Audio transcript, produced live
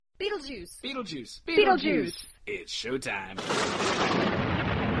Beetlejuice. Beetlejuice. Beetlejuice. It's showtime.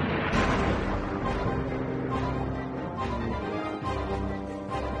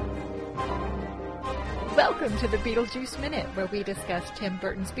 Welcome to the Beetlejuice Minute, where we discuss Tim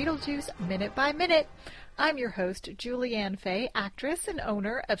Burton's Beetlejuice minute by minute. I'm your host, Julianne Fay, actress and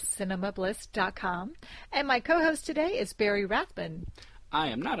owner of CinemaBliss.com, and my co-host today is Barry Rathman. I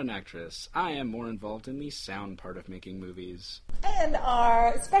am not an actress. I am more involved in the sound part of making movies. And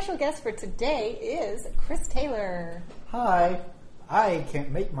our special guest for today is Chris Taylor. Hi. I can't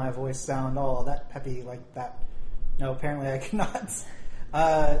make my voice sound all that peppy like that. No, apparently I cannot.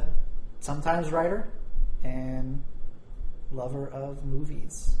 Sometimes writer and lover of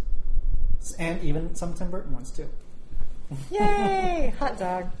movies. And even some Tim Burton ones, too. Yay! Hot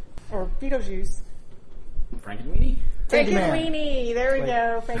dog. Or Beetlejuice. Frankenweenie? Frankenweenie. There we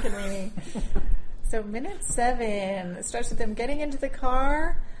go. Frankenweenie. So minute 7. It starts with them getting into the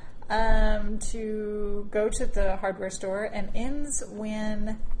car to go to the hardware store and ends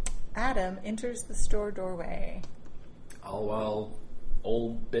when Adam enters the store doorway. All while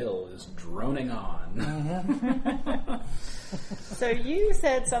old Bill is droning on. So you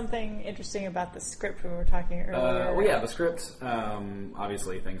said something interesting about the script when we were talking earlier. Well, yeah, the script.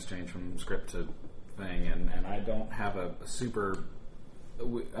 Obviously, things change from script to thing, and I don't have a super...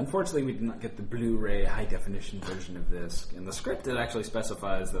 Unfortunately, we did not get the Blu-ray high-definition version of this. In the script, it actually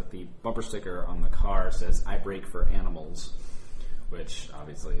specifies that the bumper sticker on the car says, "I brake for animals," which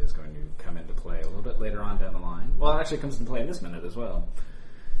obviously is going to come into play a little bit later on down the line. Well, it actually comes into play in this minute as well.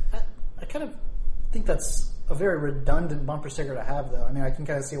 I kind of think that's a very redundant bumper sticker to have, though. I mean, I can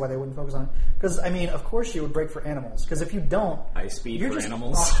kind of see why they wouldn't focus on it. Because, I mean, of course you would brake for animals. Because if you don't... I speed for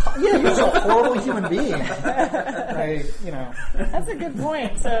animals. Yeah, you're just a horrible human being. Right, you know. That's a good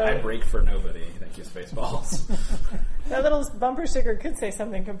point. So I brake for nobody. Thank you, Spaceballs. that little bumper sticker could say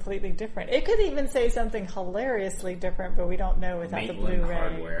something completely different. It could even say something hilariously different, but we don't know without the Maitland Blu-ray.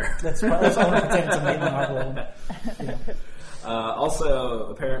 Hardware. That's only pertaining to Maitland Hardware. Yeah. Also,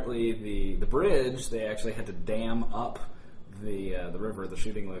 apparently, the bridge, they actually had to dam up the river, the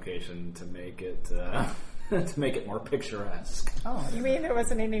shooting location, to make it to make it more picturesque. Oh, You mean there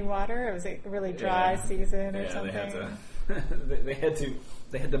wasn't any water? It was a really dry season or something? They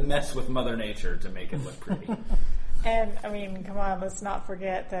had to mess with Mother Nature to make it look pretty. And, I mean, come on, let's not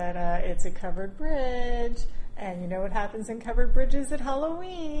forget that it's a covered bridge. And you know what happens in covered bridges at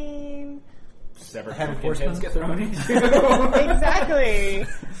Halloween? Severed Head pumpkin heads horseman. get thrown into. Exactly.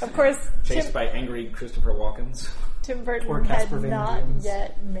 Of course, Chased by angry Christopher Walkens. Tim Or Burton Casper had Van not Diemen's.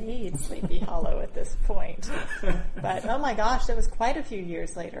 yet made Sleepy Hollow at this point. But, oh my gosh, that was quite a few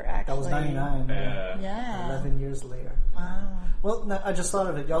years later, actually. that was 99. Yeah. 11 years later. Wow. Well, no, I just thought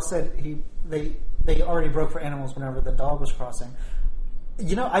of it. Y'all said they already broke for animals whenever the dog was crossing.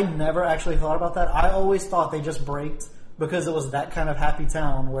 You know, I never actually thought about that. I always thought they just braked because it was that kind of happy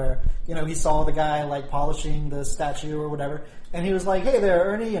town where, you know, he saw the guy, like, polishing the statue or whatever, and he was like, "Hey there,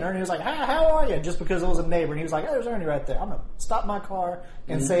 Ernie," and Ernie was like, "Hi, how are you?" Just because it was a neighbor, and he was like, "Hey, there's Ernie right there. I'm going to stop my car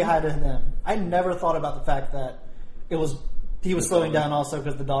and say hi to them." I never thought about the fact that he was slowing down also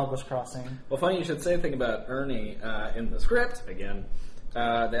because the dog was crossing. Well, funny you should say the thing about Ernie in the script, again. They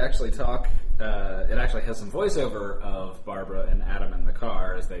actually talk, it actually has some voiceover of Barbara and Adam in the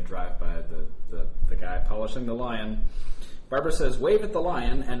car as they drive by the guy polishing the lion. Barbara says, "Wave at the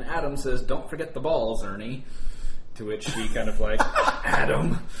lion," and Adam says, "Don't forget the balls, Ernie." To which she kind of like,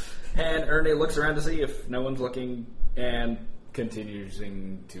 "Adam." And Ernie looks around to see if no one's looking and continues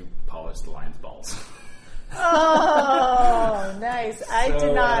to polish the lion's balls. Oh, nice. I So,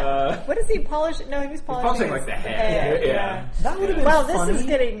 did not... what is he polishing? No, he was polishing like his the head. Yeah. That would have been Well, funny. this is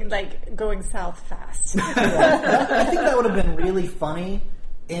getting, like, going south fast. I think that would have been really funny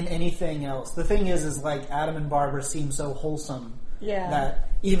in anything else. The thing is like Adam and Barbara seem so wholesome Yeah. that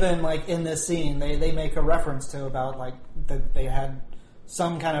even like in this scene, they make a reference to about like that they had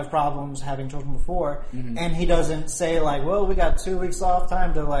some kind of problems having children before, and he doesn't say like, "Well, we got 2 weeks off,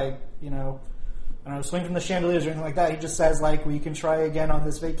 time to like, you know, I don't know, swing from the chandeliers" or anything like that. He just says like, "We can try again on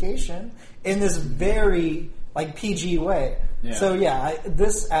this vacation," in this very like PG way. Yeah. So yeah,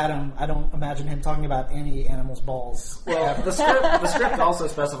 this Adam, I don't imagine him talking about any animal's balls. Well, ever. the script also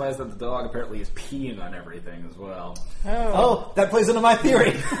specifies that the dog apparently is peeing on everything as well. Oh, that plays into my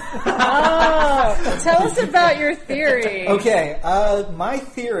theory. Oh, tell us about your theory. Okay, my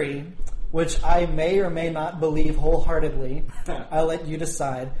theory, which I may or may not believe wholeheartedly, I'll let you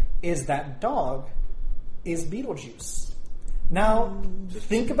decide, is that dog is Beetlejuice. Now,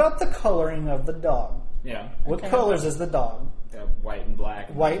 think about the coloring of the dog. Yeah. What colors is the dog? white and black.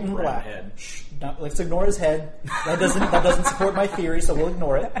 White and brown black. Head. Shh, let's ignore his head. That doesn't support my theory, so we'll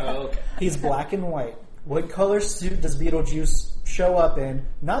ignore it. Oh, okay. He's black and white. What color suit does Beetlejuice show up in?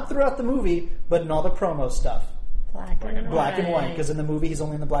 Not throughout the movie, but in all the promo stuff. Black and Black and white, because in the movie he's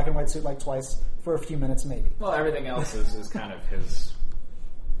only in the black and white suit like twice for a few minutes, maybe. Well, everything else is kind of his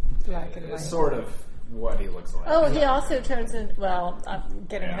Black and white. sort of what he looks like. Oh, he also turns in. Well, I'm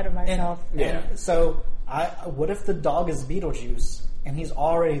getting ahead of myself. And so, what if the dog is Beetlejuice and he's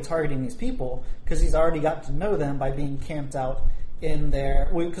already targeting these people because he's already got to know them by being camped out in their?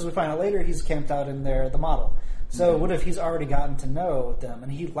 Because we find out later he's camped out in the model. So what if he's already gotten to know them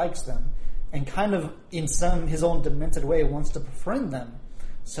and he likes them and kind of in his own demented way wants to befriend them?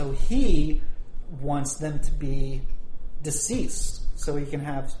 So he wants them to be deceased so he can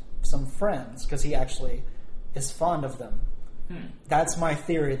have some friends because he actually is fond of them. That's my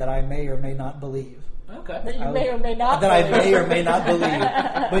theory that I may or may not believe. Okay. That you may or may not That believe. I may or may not believe.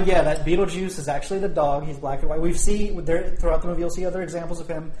 But yeah, that Beetlejuice is actually the dog. He's black and white. We see throughout the movie, you'll see other examples of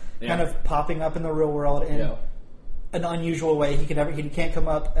him kind of popping up in the real world in an unusual way. He can't come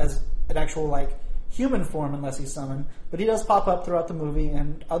up as an actual like human form unless he's summoned, but he does pop up throughout the movie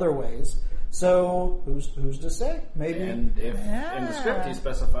in other ways. So who's to say? Maybe. And if in the script he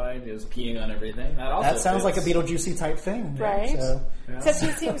specified is peeing on everything, that sounds like fits. a Beetlejuicy type thing, Right. So, Except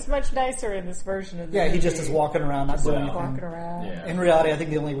he seems much nicer in this version of the yeah, movie. he just is walking around, not doing anything. walking around. Yeah. In reality, I think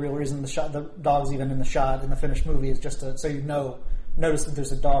the only real reason the dog's even in the shot in the finished movie is just so notice that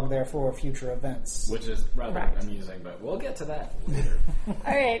there's a dog there for future events. Which is rather amusing, but we'll get to that later. All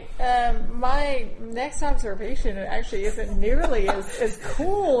right. My next observation actually isn't nearly as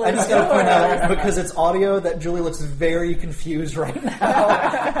cool I as just got to point yours. out, because it's audio, that Julie looks very confused right now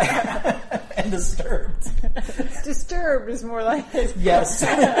and disturbed. Disturbed is more like it. Yes.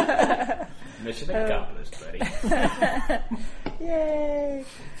 Mission accomplished, buddy. Yay.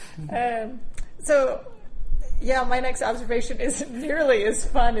 Yeah, my next observation isn't nearly as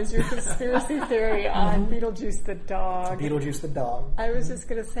fun as your conspiracy theory on Beetlejuice the dog. Beetlejuice the dog. I was just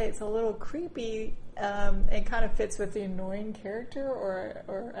going to say it's a little creepy and kind of fits with the annoying character, or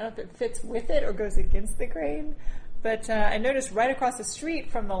I don't know if it fits with it or goes against the grain. But I noticed right across the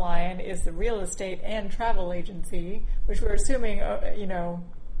street from the Lion is the real estate and travel agency, which we're assuming,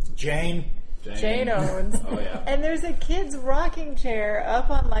 Jane owns. Oh, yeah. And there's a kid's rocking chair up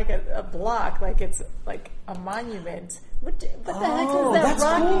on like a block, like it's like a monument. What the heck is that that's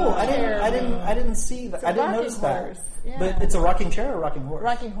rocking cool. chair? I didn't see that. It's a I didn't rocking notice that. horse. Yeah. But it's a rocking chair or a rocking horse?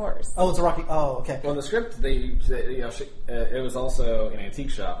 Rocking horse. Oh, it's a rocking. Oh, okay. Well, in the script, it was also an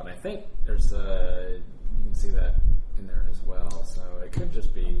antique shop, and I think there's you can see that in there as well. So it could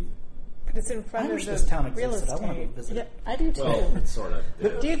just be. But it's in front I of wish the this town real existed. I estate. want to go visit Yeah, it. I do too. Well, it's sort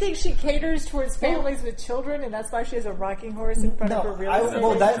of. Do you think she caters towards families with children, and that's why she has a rocking horse in front of her real estate?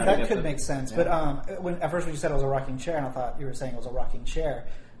 Well, I that get could the- make sense. yeah. But when at first when you said it was a rocking chair, and I thought you were saying it was a rocking chair,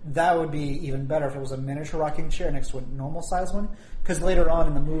 that would be even better if it was a miniature rocking chair next to a normal size one. Because later on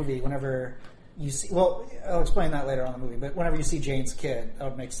in the movie, whenever you see, well, I'll explain that later on in the movie. But whenever you see Jane's kid, that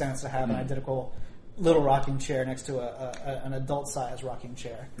would make sense to have an identical little rocking chair next to an adult size rocking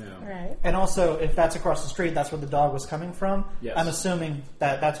chair. Yeah. Right. And also, if that's across the street, that's where the dog was coming from. Yes. I'm assuming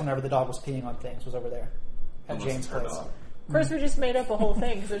that's whenever the dog was peeing on things, was over there at Unless Jane's it's her place. dog. Of course, we just made up a whole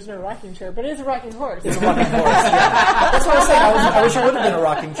thing because there's no rocking chair, but it is a rocking horse. It's a rocking horse. Yeah. That's what I was saying. I wish it would have been a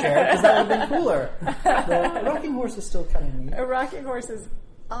rocking chair because that would have been cooler. The rocking horse is still kind of neat. A rocking horse is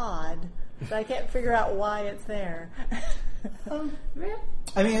odd, but I can't figure out why it's there.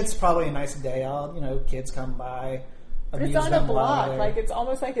 I mean, it's probably a nice day out. Kids come by. But it's amuse on a them while block, they're- like it's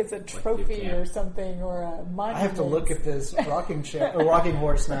almost like it's a trophy can't- or something, or a monument. I have to look at this rocking chair, or rocking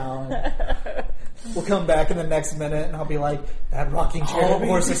horse now. And we'll come back in the next minute, and I'll be like, "That rocking chair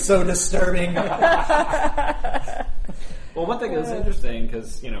horse is so disturbing." Well, one thing that's interesting,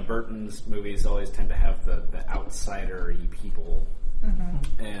 because, Burton's movies always tend to have the outsider-y people.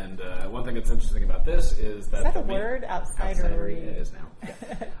 Mm-hmm. And one thing that's interesting about this is that... Is that a word? Outsider-y? It is now.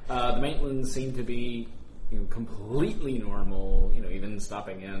 The Maitlands seem to be completely normal, even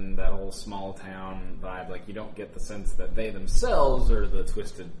stopping in that whole small town vibe. Like, you don't get the sense that they themselves are the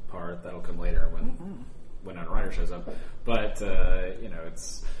twisted part. That'll come later when Winona Ryder shows up. But,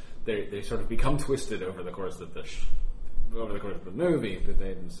 it's... They sort of become twisted over the course of the movie, but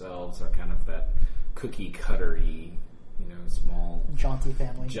they themselves are kind of that cookie cuttery, small Jaunty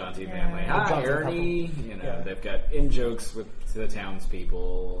family. jaunty Yeah. family. Hi, Jaunty Ernie. Yeah. They've got in jokes with the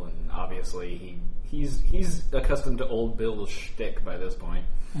townspeople, and obviously he's accustomed to old Bill's shtick by this point.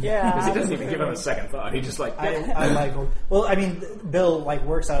 Yeah. Because he doesn't even give him a second thought. He just I like. Well, I mean, Bill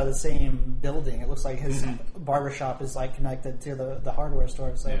works out of the same building. It looks like his barbershop is like connected to the hardware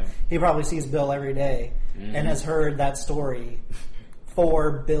store. So Yeah. he probably sees Bill every day and has heard that story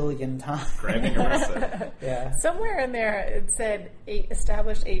 4 billion times. Grabbing arrested. Yeah. Somewhere in there it said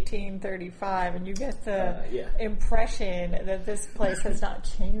established 1835, and you get the Yeah. impression that this place has not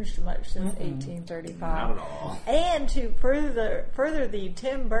changed much since 1835. Not at all. And to further the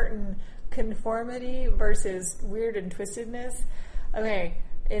Tim Burton conformity versus weird and twistedness, okay,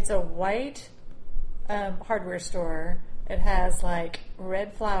 it's a white hardware store. It has like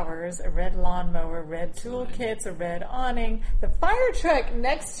red flowers, a red lawnmower, red toolkits, a red awning. The fire truck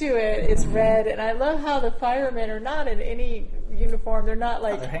next to it is red, and I love how the firemen are not in any uniform. They're not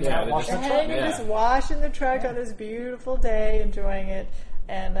like They're hanging Yeah, out they're washing just- the truck. hanging, Yeah. just washing the truck on this beautiful day, enjoying it.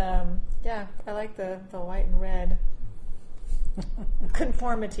 And yeah, I like the white and red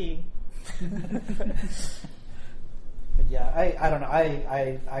conformity. But yeah, I don't know.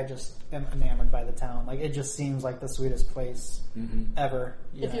 I just am enamored by the town. Like, it just seems like the sweetest place ever.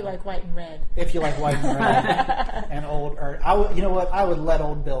 If you know. like white and red. If you like white and red and old, or you know what? I would let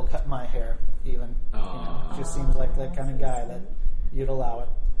old Bill cut my hair. Even Aw. just seems like the kind of guy that you'd allow it.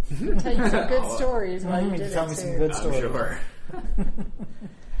 Tell you some good stories while you You did can tell it me too. some good I'm stories. sure.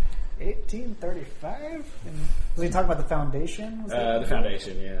 1835. Was he talking about the foundation? Was The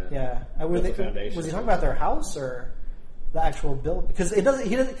foundation, yeah. Yeah. Built the foundation. Was he talking about their house or the actual build? Because it doesn't.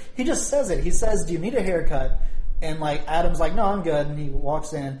 He just says it. He says, "Do you need a haircut?" And like Adam's like, "No, I'm good." And he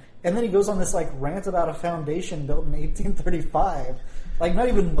walks in, and then he goes on this like rant about a foundation built in 1835, like not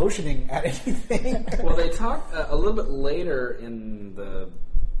even motioning at anything. Well, they talk a little bit later in the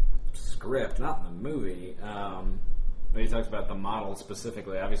script, not in the movie. But he talks about the model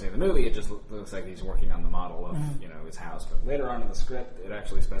specifically. Obviously, in the movie, it just looks like he's working on the model of his house. But later on in the script, it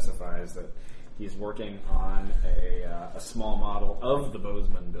actually specifies that he's working on a small model of the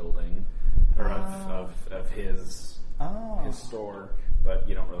Bozeman building, or of his store. But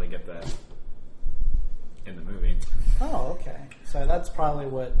you don't really get that in the movie. Oh, okay. So that's probably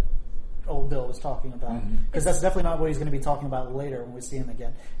what old Bill was talking about. Because that's definitely not what he's going to be talking about later when we see him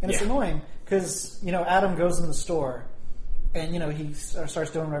again. And it's Yeah. annoying because, Adam goes in the store and, he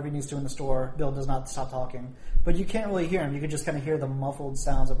starts doing whatever he needs to in the store. Bill does not stop talking. But you can't really hear him. You can just kind of hear the muffled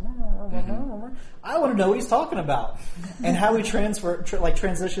sounds of... I want to know what he's talking about. And how he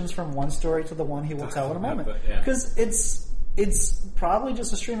transitions from one story to the one he will tell in a moment. Yeah. Because it's probably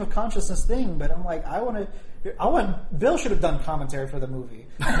just a stream of consciousness thing, but I'm like, Bill should have done commentary for the movie.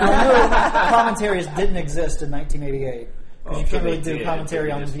 Now, I know commentaries didn't exist in 1988 because you can't really do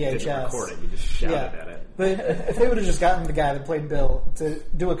commentary on You VHS. just didn't record it, you just shouted at it. But if they would have just gotten the guy that played Bill to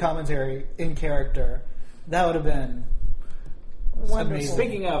do a commentary in character, that would have been amazing.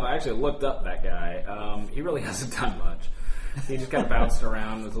 Speaking of, I actually looked up that guy. He really hasn't done much. He just kind of bounced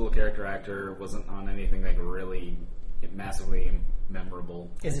around. Was a little character actor. Wasn't on anything like really massively memorable.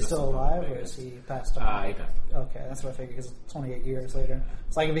 Is he Just still one of the alive, or biggest. is he passed on? He passed Okay, that's what I figured, because it's 28 years later.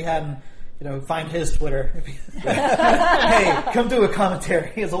 It's like if he hadn't, find his Twitter. Hey, come do a commentary.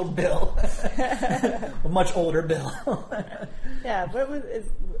 His old Bill. A much older Bill. Yeah, what was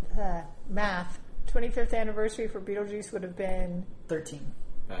math? 25th anniversary for Beetlejuice would have been 13.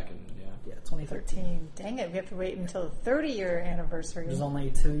 back in, Yeah, 2013. 13. Dang it, we have to wait until the 30-year anniversary. It was only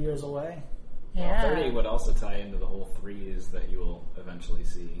 2 years away. Yeah. Well, 30 would also tie into the whole threes that you will eventually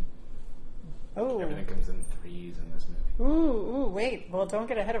see. Oh. Everything comes in threes in this movie. Ooh, wait. Well, don't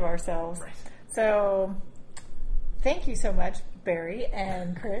get ahead of ourselves. Right. So, thank you so much, Barry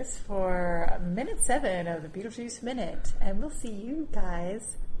and Chris, for minute 7 of the Beetlejuice Minute. And we'll see you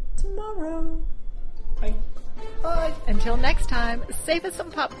guys tomorrow. Bye. Bye. Until next time, save us some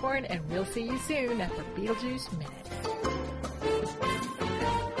popcorn, and we'll see you soon at the Beetlejuice Minute.